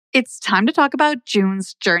It's time to talk about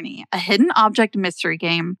June's Journey, a hidden object mystery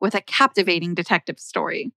game with a captivating detective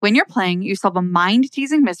story. When you're playing, you solve a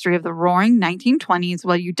mind-teasing mystery of the roaring 1920s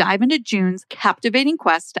while you dive into June's captivating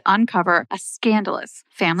quest to uncover a scandalous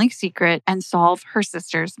family secret and solve her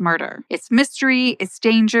sister's murder. It's mystery, it's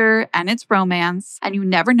danger, and it's romance, and you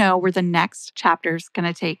never know where the next chapter's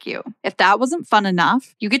gonna take you. If that wasn't fun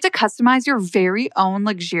enough, you get to customize your very own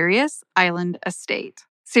luxurious island estate.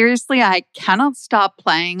 Seriously, I cannot stop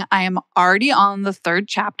playing. I am already on the 3rd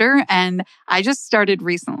chapter and I just started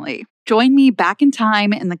recently. Join me back in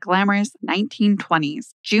time in the glamorous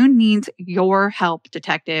 1920s. June needs your help,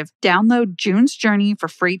 detective. Download June's Journey for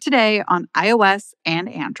free today on iOS and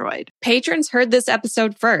Android. Patrons heard this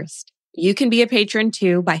episode first. You can be a patron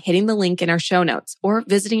too by hitting the link in our show notes or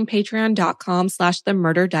visiting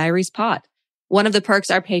patreon.com/themurderdiariespod. One of the perks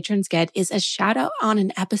our patrons get is a shout out on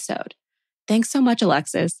an episode. Thanks so much,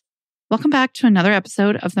 Alexis. Welcome back to another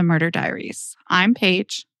episode of The Murder Diaries. I'm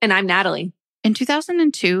Paige. And I'm Natalie. In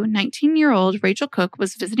 2002, 19-year-old Rachel Cooke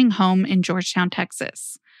was visiting home in Georgetown,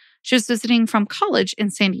 Texas. She was visiting from college in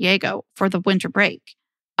San Diego for the winter break.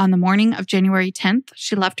 On the morning of January 10th,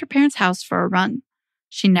 she left her parents' house for a run.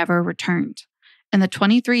 She never returned. In the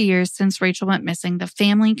 23 years since Rachel went missing, the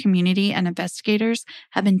family, community, and investigators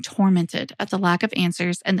have been tormented at the lack of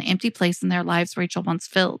answers and the empty place in their lives Rachel once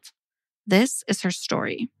filled. This is her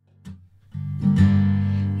story.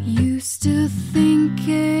 Used to think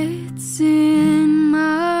it's in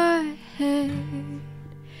my head,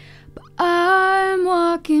 but I'm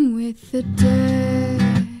walking with the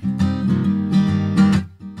dead.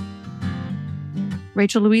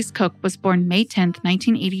 Rachel Louise Cooke was born May 10,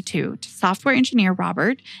 1982, to software engineer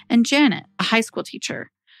Robert and Janet, a high school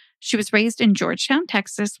teacher. She was raised in Georgetown,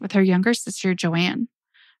 Texas, with her younger sister, Joanne.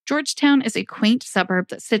 Georgetown is a quaint suburb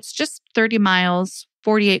that sits just 30 miles,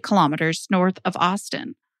 48 kilometers north of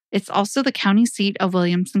Austin. It's also the county seat of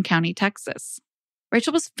Williamson County, Texas.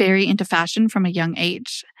 Rachel was very into fashion from a young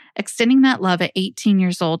age, extending that love at 18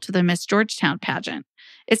 years old to the Miss Georgetown pageant.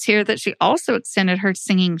 It's here that she also extended her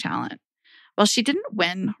singing talent. While she didn't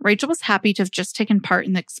win, Rachel was happy to have just taken part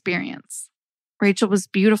in the experience. Rachel was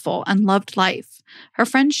beautiful and loved life. Her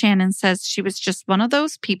friend Shannon says she was just one of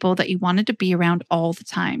those people that you wanted to be around all the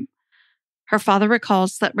time. Her father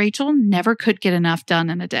recalls that Rachel never could get enough done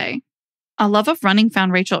in a day. A love of running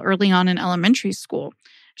found Rachel early on in elementary school.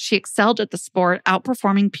 She excelled at the sport,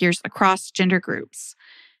 outperforming peers across gender groups.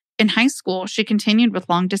 In high school, she continued with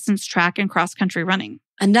long-distance track and cross-country running.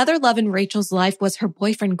 Another love in Rachel's life was her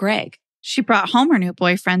boyfriend, Greg. She brought home her new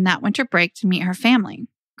boyfriend that winter break to meet her family.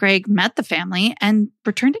 Greg met the family and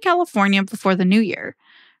returned to California before the new year.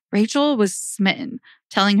 Rachel was smitten,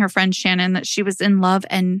 telling her friend Shannon that she was in love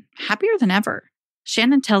and happier than ever.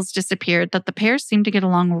 Shannon tells Disappeared that the pair seemed to get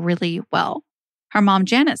along really well. Her mom,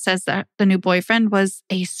 Janet, says that the new boyfriend was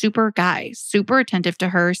a super guy, super attentive to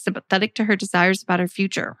her, sympathetic to her desires about her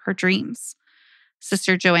future, her dreams.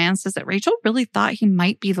 Sister Joanne says that Rachel really thought he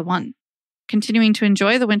might be the one. Continuing to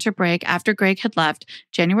enjoy the winter break after Greg had left,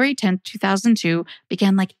 January 10, 2002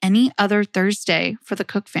 began like any other Thursday for the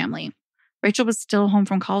Cooke family. Rachel was still home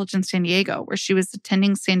from college in San Diego, where she was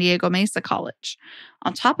attending San Diego Mesa College.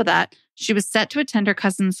 On top of that, she was set to attend her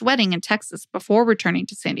cousin's wedding in Texas before returning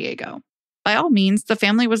to San Diego. By all means, the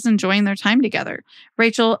family was enjoying their time together.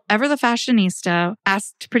 Rachel, ever the fashionista,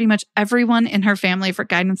 asked pretty much everyone in her family for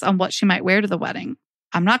guidance on what she might wear to the wedding.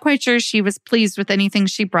 I'm not quite sure she was pleased with anything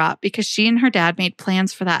she brought because she and her dad made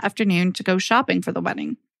plans for that afternoon to go shopping for the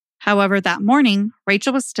wedding. However, that morning,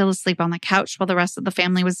 Rachel was still asleep on the couch while the rest of the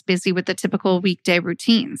family was busy with the typical weekday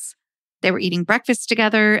routines. They were eating breakfast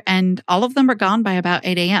together, and all of them were gone by about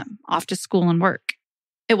 8 a.m., off to school and work.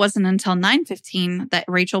 It wasn't until 9:15 that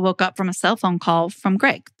Rachel woke up from a cell phone call from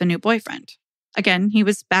Greg, the new boyfriend. Again, he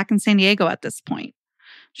was back in San Diego at this point.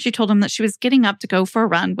 She told him that she was getting up to go for a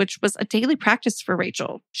run, which was a daily practice for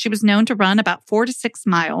Rachel. She was known to run about 4 to 6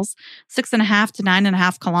 miles, 6.5 to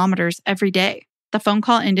 9.5 kilometers every day. The phone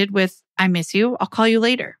call ended with, "I miss you. I'll call you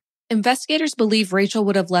later." Investigators believe Rachel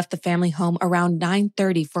would have left the family home around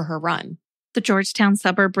 9:30 for her run. The Georgetown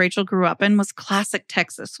suburb Rachel grew up in was classic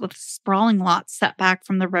Texas, with sprawling lots set back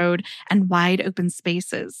from the road and wide open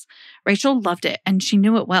spaces. Rachel loved it, and she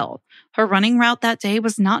knew it well. Her running route that day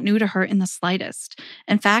was not new to her in the slightest.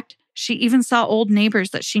 In fact, she even saw old neighbors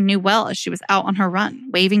that she knew well as she was out on her run,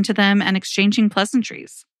 waving to them and exchanging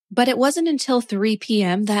pleasantries. But it wasn't until 3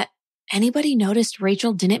 p.m. that anybody noticed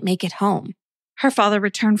Rachel didn't make it home. Her father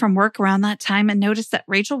returned from work around that time and noticed that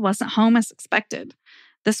Rachel wasn't home as expected.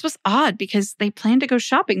 This was odd because they planned to go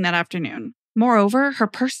shopping that afternoon. Moreover, her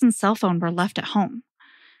purse and cell phone were left at home.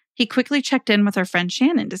 He quickly checked in with her friend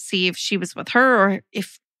Shannon to see if she was with her or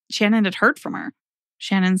if Shannon had heard from her.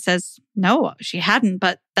 Shannon says no, she hadn't,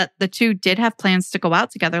 but that the two did have plans to go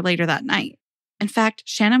out together later that night. In fact,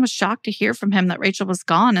 Shannon was shocked to hear from him that Rachel was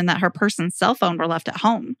gone and that her purse and cell phone were left at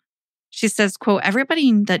home. She says, quote,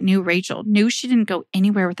 everybody that knew Rachel knew she didn't go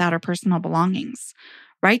anywhere without her personal belongings.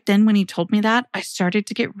 Right then, when he told me that, I started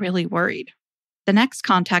to get really worried. The next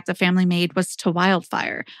contact the family made was to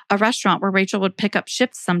Wildfire, a restaurant where Rachel would pick up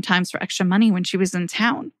shifts sometimes for extra money when she was in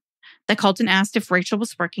town. They called and asked if Rachel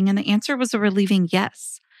was working, and the answer was a relieving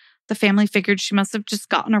yes. The family figured she must have just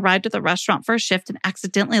gotten a ride to the restaurant for a shift and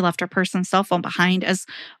accidentally left her purse and cell phone behind, as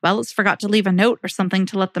well as forgot to leave a note or something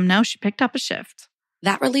to let them know she picked up a shift.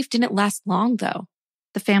 That relief didn't last long, though.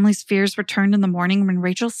 The family's fears returned in the morning when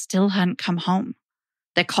Rachel still hadn't come home.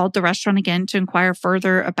 They called the restaurant again to inquire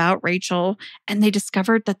further about Rachel, and they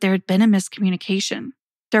discovered that there had been a miscommunication.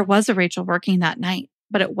 There was a Rachel working that night,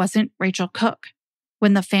 but it wasn't Rachel Cooke.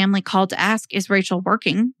 When the family called to ask, is Rachel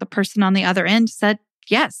working? The person on the other end said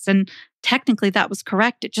yes, and technically that was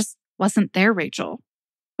correct. It just wasn't their Rachel.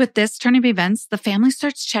 With this turn of events, the family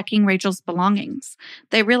starts checking Rachel's belongings.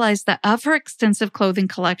 They realized that of her extensive clothing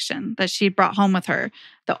collection that she had brought home with her,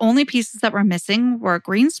 the only pieces that were missing were a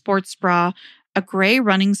green sports bra, a gray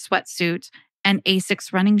running sweatsuit, and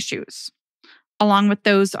Asics running shoes. Along with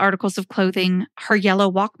those articles of clothing, her yellow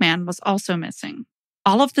Walkman was also missing.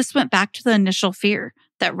 All of this went back to the initial fear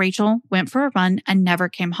that Rachel went for a run and never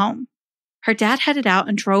came home. Her dad headed out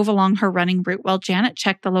and drove along her running route while Janet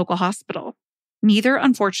checked the local hospital. Neither,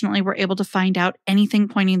 unfortunately, were able to find out anything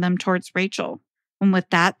pointing them towards Rachel. And with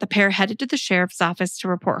that, the pair headed to the sheriff's office to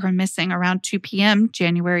report her missing around 2 p.m.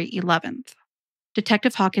 January 11th.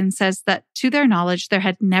 Detective Hawkins says that, to their knowledge, there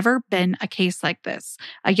had never been a case like this,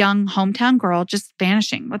 a young hometown girl just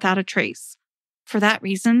vanishing without a trace. For that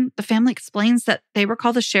reason, the family explains that they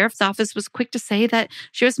recall the sheriff's office was quick to say that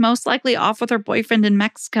she was most likely off with her boyfriend in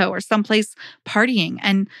Mexico or someplace partying,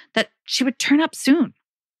 and that she would turn up soon.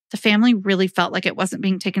 The family really felt like it wasn't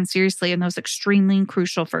being taken seriously in those extremely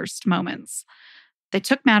crucial first moments. They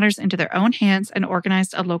took matters into their own hands and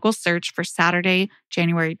organized a local search for Saturday,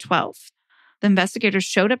 January 12th. The investigators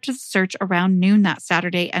showed up to the search around noon that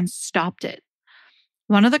Saturday and stopped it.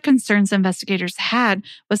 One of the concerns investigators had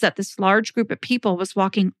was that this large group of people was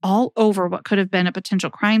walking all over what could have been a potential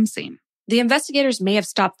crime scene. The investigators may have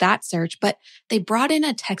stopped that search, but they brought in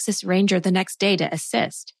a Texas Ranger the next day to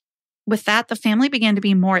assist. With that, the family began to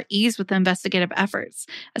be more at ease with the investigative efforts,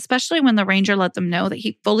 especially when the ranger let them know that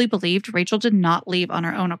he fully believed Rachel did not leave on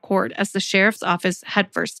her own accord, as the sheriff's office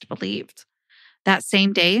had first believed. That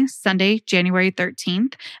same day, Sunday, January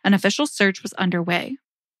 13th, an official search was underway.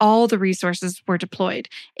 All the resources were deployed: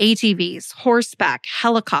 ATVs, horseback,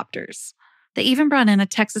 helicopters. They even brought in a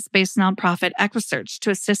Texas-based nonprofit, EquiSearch, to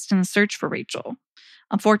assist in the search for Rachel.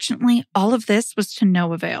 Unfortunately, all of this was to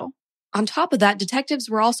no avail. On top of that, detectives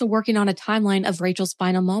were also working on a timeline of Rachel's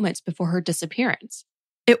final moments before her disappearance.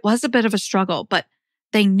 It was a bit of a struggle, but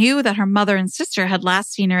they knew that her mother and sister had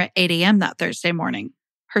last seen her at 8 a.m. that Thursday morning.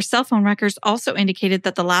 Her cell phone records also indicated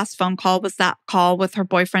that the last phone call was that call with her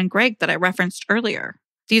boyfriend Greg that I referenced earlier.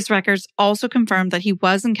 These records also confirmed that he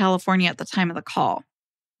was in California at the time of the call.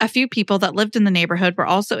 A few people that lived in the neighborhood were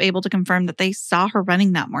also able to confirm that they saw her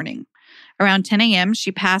running that morning. Around 10 a.m.,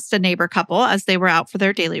 she passed a neighbor couple as they were out for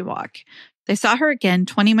their daily walk. They saw her again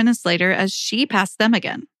 20 minutes later as she passed them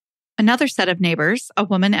again. Another set of neighbors, a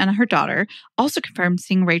woman and her daughter, also confirmed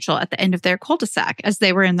seeing Rachel at the end of their cul-de-sac as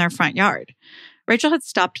they were in their front yard. Rachel had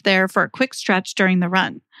stopped there for a quick stretch during the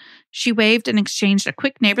run. She waved and exchanged a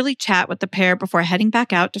quick neighborly chat with the pair before heading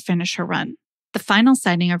back out to finish her run. The final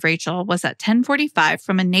sighting of Rachel was at 10:45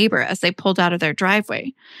 from a neighbor as they pulled out of their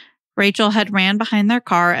driveway. Rachel had ran behind their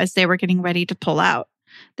car as they were getting ready to pull out.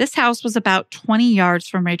 This house was about 20 yards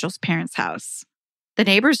from Rachel's parents' house. The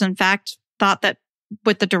neighbors, in fact, thought that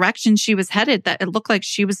with the direction she was headed, that it looked like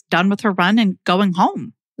she was done with her run and going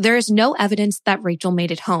home. There is no evidence that Rachel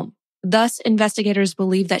made it home. Thus, investigators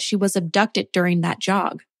believe that she was abducted during that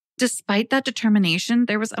jog. Despite that determination,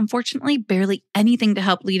 there was unfortunately barely anything to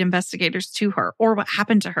help lead investigators to her or what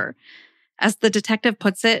happened to her. As the detective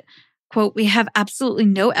puts it, quote, "We have absolutely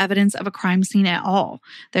no evidence of a crime scene at all.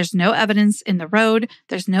 There's no evidence in the road.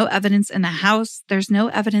 There's no evidence in the house. There's no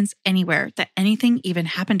evidence anywhere that anything even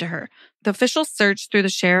happened to her." The official search through the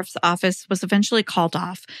sheriff's office was eventually called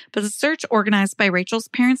off, but the search organized by Rachel's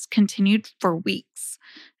parents continued for weeks.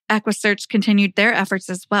 EquiSearch continued their efforts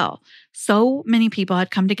as well. So many people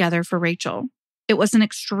had come together for Rachel. It was an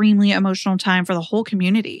extremely emotional time for the whole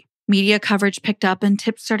community. Media coverage picked up and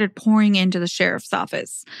tips started pouring into the sheriff's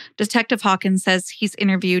office. Detective Hawkins says he's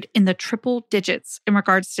interviewed in the triple digits in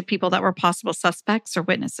regards to people that were possible suspects or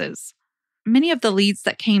witnesses. many of the leads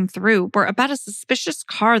that came through were about a suspicious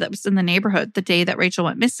car that was in the neighborhood the day that Rachel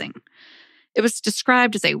went missing. It was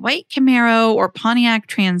described as a white Camaro or Pontiac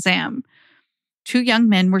Trans Am. 2 young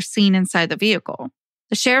men were seen inside the vehicle.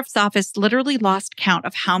 The sheriff's office literally lost count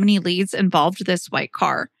of how many leads involved this white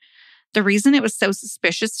car. The reason it was so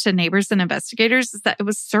suspicious to neighbors and investigators is that it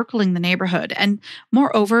was circling the neighborhood, and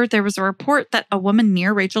moreover, there was a report that a woman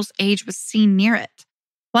near Rachel's age was seen near it.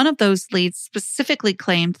 One of those leads specifically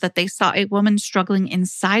claimed that they saw a woman struggling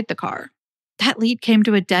inside the car. That lead came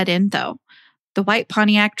to a dead end, though. The white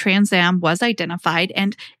Pontiac Trans Am was identified,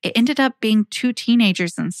 and it ended up being 2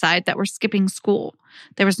 teenagers inside that were skipping school.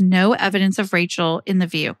 There was no evidence of Rachel in the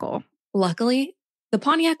vehicle. Luckily, the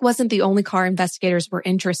Pontiac wasn't the only car investigators were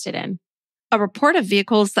interested in. A report of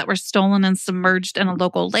vehicles that were stolen and submerged in a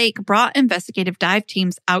local lake brought investigative dive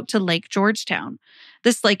teams out to Lake Georgetown.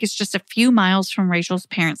 This lake is just a few miles from Rachel's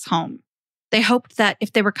parents' home. They hoped that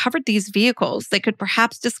if they recovered these vehicles, they could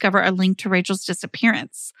perhaps discover a link to Rachel's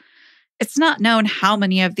disappearance. It's not known how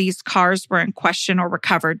many of these cars were in question or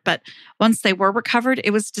recovered, but once they were recovered,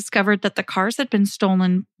 it was discovered that the cars had been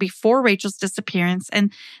stolen before Rachel's disappearance,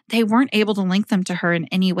 and they weren't able to link them to her in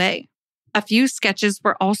any way. A few sketches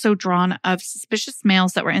were also drawn of suspicious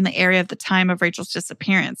males that were in the area at the time of Rachel's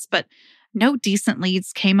disappearance, but no decent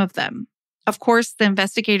leads came of them. Of course, the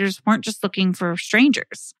investigators weren't just looking for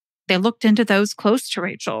strangers. They looked into those close to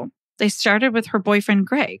Rachel. They started with her boyfriend,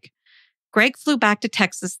 Greg. Greg flew back to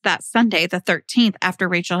Texas that Sunday, the 13th, after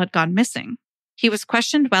Rachel had gone missing. He was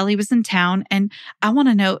questioned while he was in town, and I want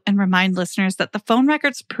to note and remind listeners that the phone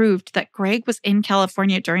records proved that Greg was in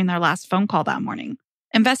California during their last phone call that morning.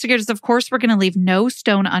 Investigators, of course, were going to leave no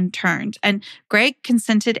stone unturned, and Greg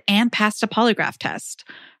consented and passed a polygraph test.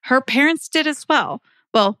 Her parents did as well.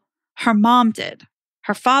 Well, her mom did.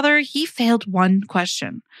 Her father, he failed one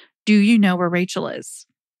question. Do you know where Rachel is?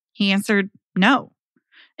 He answered no.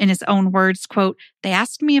 In his own words, quote, "They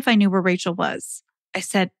asked me if I knew where Rachel was. I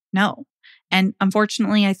said no. And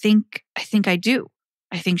unfortunately, I think I do.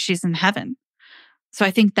 I think she's in heaven. So I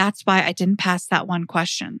think that's why I didn't pass that one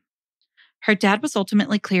question." Her dad was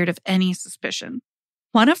ultimately cleared of any suspicion.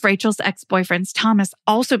 One of Rachel's ex-boyfriends, Thomas,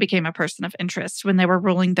 also became a person of interest when they were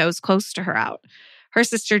ruling those close to her out. Her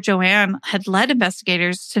sister, Joanne, had led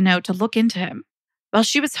investigators to know to look into him. While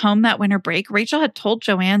she was home that winter break, Rachel had told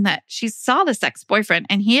Joanne that she saw this ex-boyfriend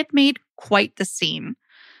and he had made quite the scene.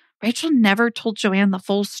 Rachel never told Joanne the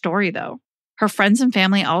full story, though. Her friends and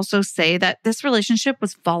family also say that this relationship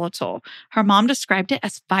was volatile. Her mom described it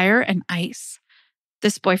as fire and ice.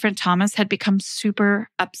 This boyfriend, Thomas, had become super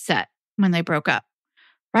upset when they broke up.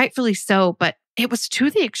 Rightfully so, but it was to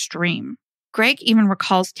the extreme. Greg even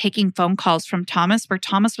recalls taking phone calls from Thomas where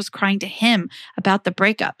Thomas was crying to him about the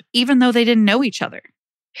breakup, even though they didn't know each other.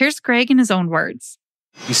 Here's Greg in his own words.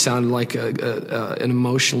 He sounded like an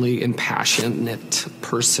emotionally impassionate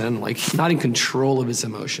person, like not in control of his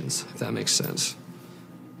emotions, if that makes sense.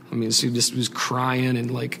 I mean, so he just was crying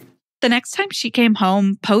and like... The next time she came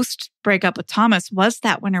home post-breakup with Thomas was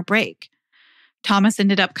that winter break. Thomas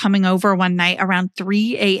ended up coming over one night around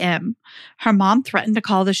 3 a.m. Her mom threatened to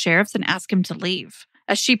call the sheriffs and ask him to leave.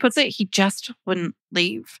 As she puts it, he just wouldn't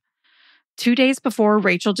leave. 2 days before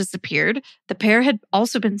Rachel disappeared, the pair had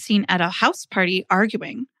also been seen at a house party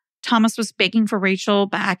arguing. Thomas was begging for Rachel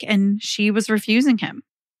back and she was refusing him.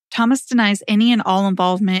 Thomas denies any and all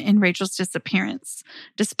involvement in Rachel's disappearance.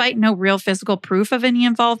 Despite no real physical proof of any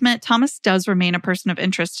involvement, Thomas does remain a person of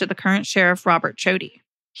interest to the current sheriff, Robert Chody.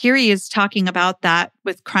 Here he is talking about that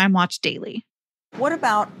with Crime Watch Daily. What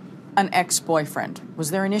about an ex-boyfriend?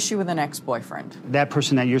 Was there an issue with an ex-boyfriend? That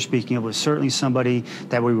person that you're speaking of was certainly somebody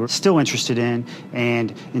that we were still interested in,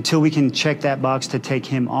 and until we can check that box to take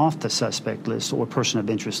him off the suspect list or person of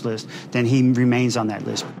interest list, then he remains on that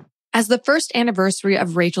list. As the first anniversary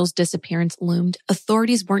of Rachel's disappearance loomed,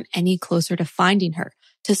 authorities weren't any closer to finding her,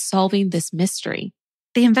 to solving this mystery.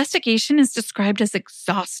 The investigation is described as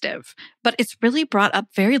exhaustive, but it's really brought up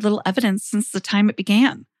very little evidence since the time it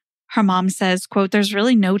began. Her mom says, quote, "There's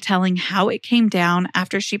really no telling how it came down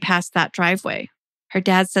after she passed that driveway." Her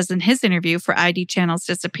dad says in his interview for ID Channel's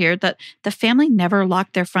Disappeared that the family never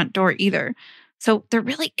locked their front door either. So there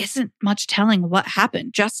really isn't much telling what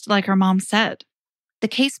happened, just like her mom said. The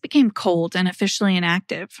case became cold and officially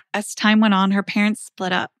inactive. As time went on, her parents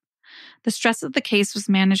split up. The stress of the case was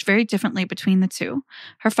managed very differently between the two.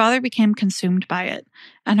 Her father became consumed by it,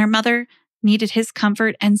 and her mother needed his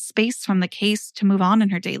comfort and space from the case to move on in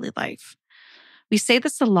her daily life. We say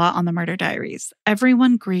this a lot on the Murder Diaries.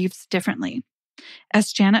 Everyone grieves differently.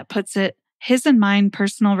 As Janet puts it, his and mine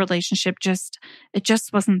personal relationship just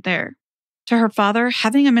wasn't there. To her father,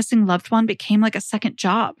 having a missing loved one became like a second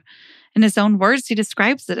job. In his own words, he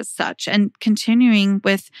describes it as such, and continuing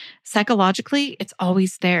with, psychologically, it's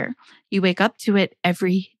always there. You wake up to it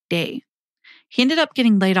every day. He ended up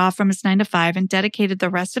getting laid off from his 9-to-5 and dedicated the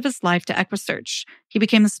rest of his life to EquiSearch. He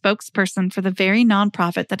became the spokesperson for the very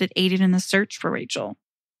nonprofit that had aided in the search for Rachel.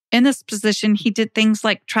 In this position, he did things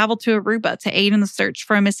like travel to Aruba to aid in the search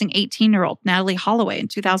for a missing 18-year-old Natalie Holloway in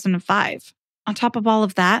 2005. On top of all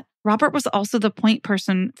of that, Robert was also the point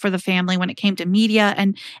person for the family when it came to media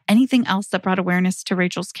and anything else that brought awareness to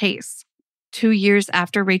Rachel's case. 2 years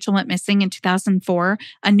after Rachel went missing in 2004,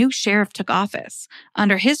 a new sheriff took office.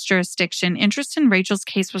 Under his jurisdiction, interest in Rachel's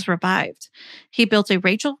case was revived. He built a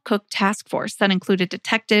Rachel Cooke task force that included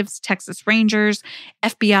detectives, Texas Rangers,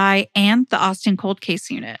 FBI, and the Austin Cold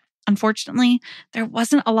Case Unit. Unfortunately, there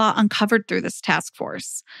wasn't a lot uncovered through this task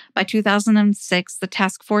force. By 2006, the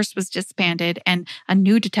task force was disbanded and a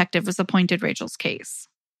new detective was appointed Rachel's case.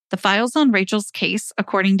 The files on Rachel's case,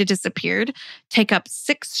 according to Disappeared, take up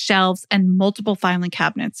 6 shelves and multiple filing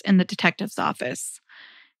cabinets in the detective's office.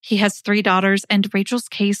 He has 3 daughters, and Rachel's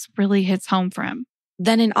case really hits home for him.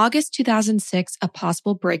 Then in August 2006, a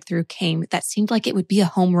possible breakthrough came that seemed like it would be a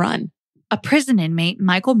home run. A prison inmate,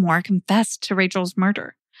 Michael Moore, confessed to Rachel's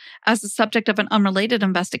murder. As the subject of an unrelated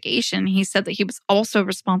investigation, he said that he was also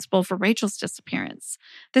responsible for Rachel's disappearance.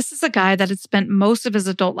 This is a guy that had spent most of his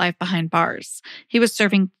adult life behind bars. He was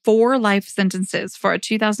serving 4 life sentences for a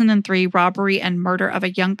 2003 robbery and murder of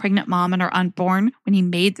a young pregnant mom and her unborn when he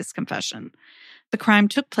made this confession. The crime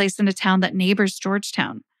took place in a town that neighbors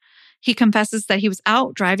Georgetown. He confesses that he was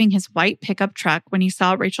out driving his white pickup truck when he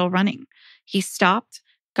saw Rachel running. He stopped,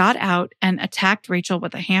 got out, and attacked Rachel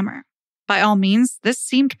with a hammer. By all means, this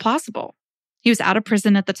seemed plausible. He was out of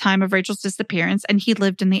prison at the time of Rachel's disappearance, and he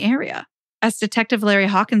lived in the area. As Detective Larry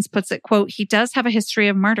Hawkins puts it, quote, he does have a history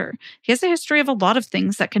of murder. He has a history of a lot of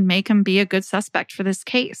things that can make him be a good suspect for this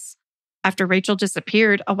case. After Rachel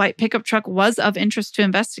disappeared, a white pickup truck was of interest to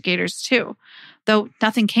investigators too, though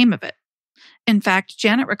nothing came of it. In fact,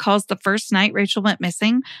 Janet recalls the first night Rachel went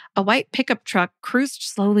missing, a white pickup truck cruised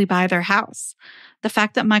slowly by their house. The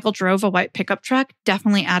fact that Michael drove a white pickup truck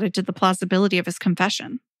definitely added to the plausibility of his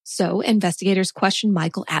confession. So investigators questioned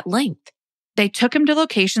Michael at length. They took him to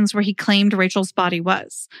locations where he claimed Rachel's body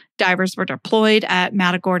was. Divers were deployed at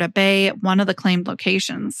Matagorda Bay, one of the claimed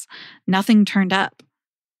locations. Nothing turned up.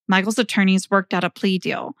 Michael's attorneys worked out a plea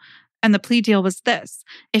deal. And the plea deal was this.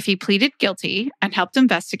 If he pleaded guilty and helped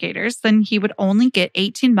investigators, then he would only get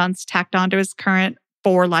 18 months tacked onto his current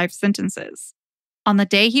 4 life sentences. On the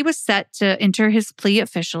day he was set to enter his plea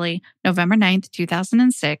officially, November 9th,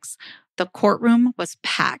 2006, the courtroom was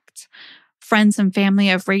packed. Friends and family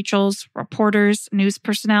of Rachel's, reporters, news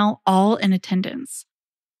personnel, all in attendance.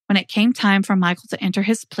 When it came time for Michael to enter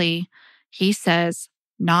his plea, he says,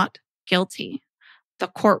 not guilty. The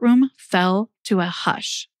courtroom fell to a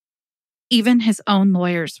hush. Even his own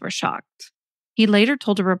lawyers were shocked. He later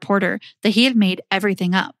told a reporter that he had made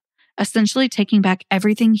everything up, essentially taking back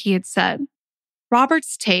everything he had said.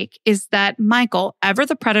 Robert's take is that Michael, ever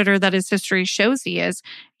the predator that his history shows he is,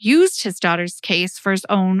 used his daughter's case for his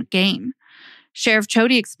own gain. Sheriff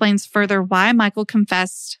Chody explains further why Michael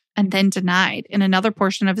confessed and then denied in another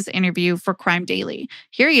portion of his interview for Crime Daily.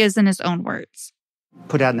 Here he is in his own words.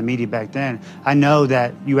 Put out in the media back then. I know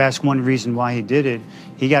that you ask one reason why he did it.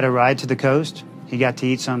 He got a ride to the coast. He got to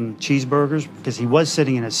eat some cheeseburgers because he was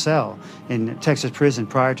sitting in a cell in Texas prison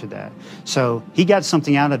prior to that. So he got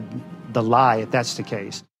something out of the lie, if that's the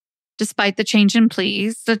case. Despite the change in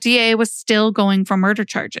pleas, the DA was still going for murder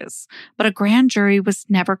charges, but a grand jury was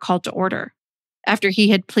never called to order. After he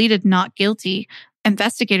had pleaded not guilty,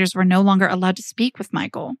 investigators were no longer allowed to speak with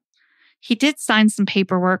Michael. He did sign some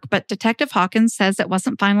paperwork, but Detective Hawkins says it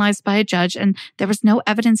wasn't finalized by a judge and there was no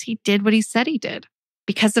evidence he did what he said he did.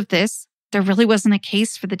 Because of this, there really wasn't a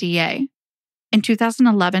case for the DA. In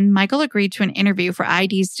 2011, Michael agreed to an interview for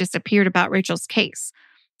ID's Disappeared about Rachel's case,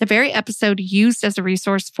 the very episode used as a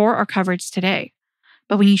resource for our coverage today.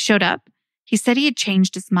 But when he showed up, he said he had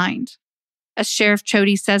changed his mind. As Sheriff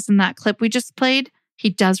Chody says in that clip we just played,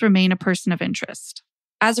 he does remain a person of interest.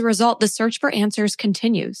 As a result, the search for answers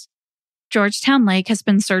continues. Georgetown Lake has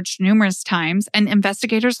been searched numerous times, and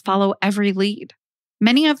investigators follow every lead.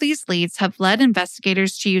 Many of these leads have led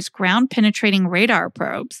investigators to use ground-penetrating radar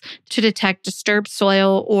probes to detect disturbed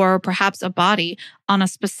soil or perhaps a body on a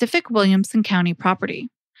specific Williamson County property.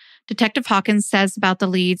 Detective Hawkins says about the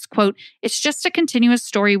leads, quote, it's just a continuous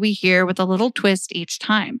story we hear with a little twist each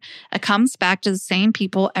time. It comes back to the same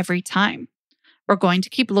people every time. We're going to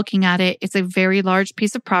keep looking at it. It's a very large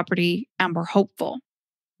piece of property, and we're hopeful.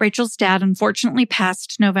 Rachel's dad unfortunately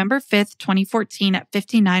passed November 5th, 2014 at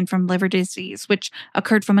 59 from liver disease, which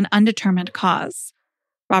occurred from an undetermined cause.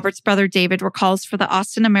 Robert's brother David recalls for the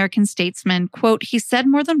Austin American-Statesman, quote, he said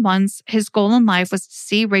more than once his goal in life was to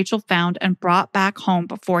see Rachel found and brought back home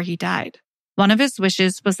before he died. One of his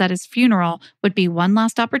wishes was that his funeral would be one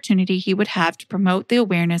last opportunity he would have to promote the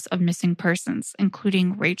awareness of missing persons,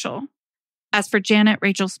 including Rachel. As for Janet,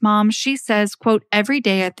 Rachel's mom, she says, quote, every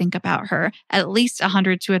day I think about her, at least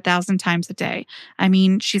 100 to 1,000 times a day. I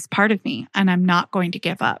mean, she's part of me, and I'm not going to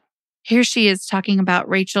give up. Here she is talking about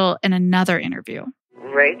Rachel in another interview.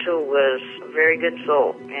 Rachel was a very good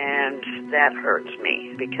soul, and that hurts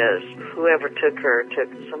me because whoever took her took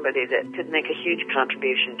somebody that could make a huge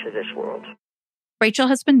contribution to this world. Rachel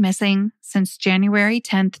has been missing since January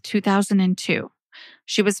 10th, 2002.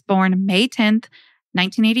 She was born May 10th,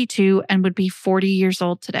 1982, and would be 40 years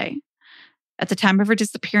old today. At the time of her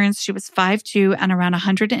disappearance, she was 5'2" and around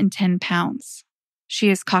 110 pounds. She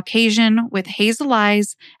is Caucasian with hazel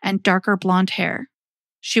eyes and darker blonde hair.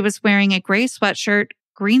 She was wearing a gray sweatshirt,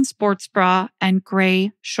 green sports bra, and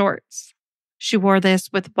gray shorts. She wore this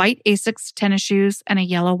with white Asics tennis shoes and a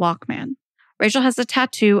yellow Walkman. Rachel has a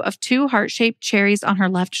tattoo of 2 heart-shaped cherries on her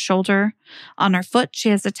left shoulder. On her foot, she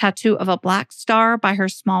has a tattoo of a black star by her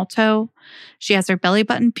small toe. She has her belly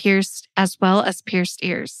button pierced, as well as pierced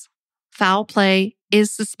ears. Foul play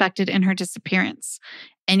is suspected in her disappearance.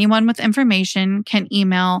 Anyone with information can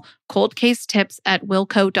email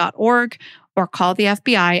coldcasetips@wilco.org or call the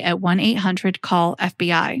FBI at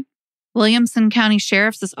 1-800-CALL-FBI. Williamson County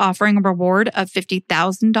Sheriff's is offering a reward of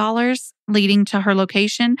 $50,000 leading to her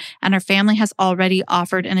location, and her family has already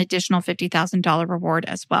offered an additional $50,000 reward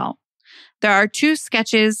as well. There are 2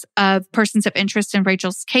 sketches of persons of interest in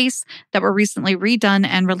Rachel's case that were recently redone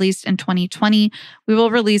and released in 2020. We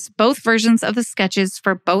will release both versions of the sketches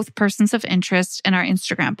for both persons of interest in our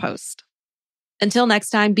Instagram post. Until next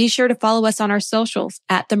time, be sure to follow us on our socials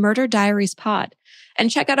at The Murder Diaries Pod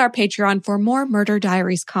and check out our Patreon for more Murder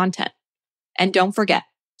Diaries content. And don't forget,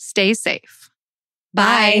 stay safe.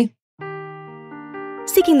 Bye.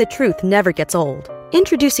 Seeking the truth never gets old.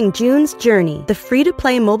 Introducing June's Journey, the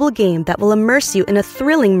free-to-play mobile game that will immerse you in a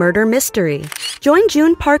thrilling murder mystery. Join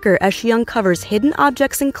June Parker as she uncovers hidden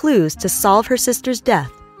objects and clues to solve her sister's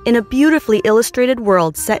death in a beautifully illustrated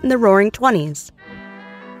world set in the Roaring '20s.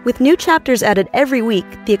 With new chapters added every week,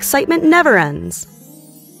 the excitement never ends.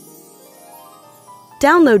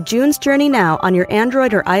 Download June's Journey now on your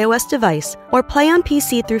Android or iOS device or play on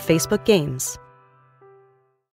PC through Facebook Games.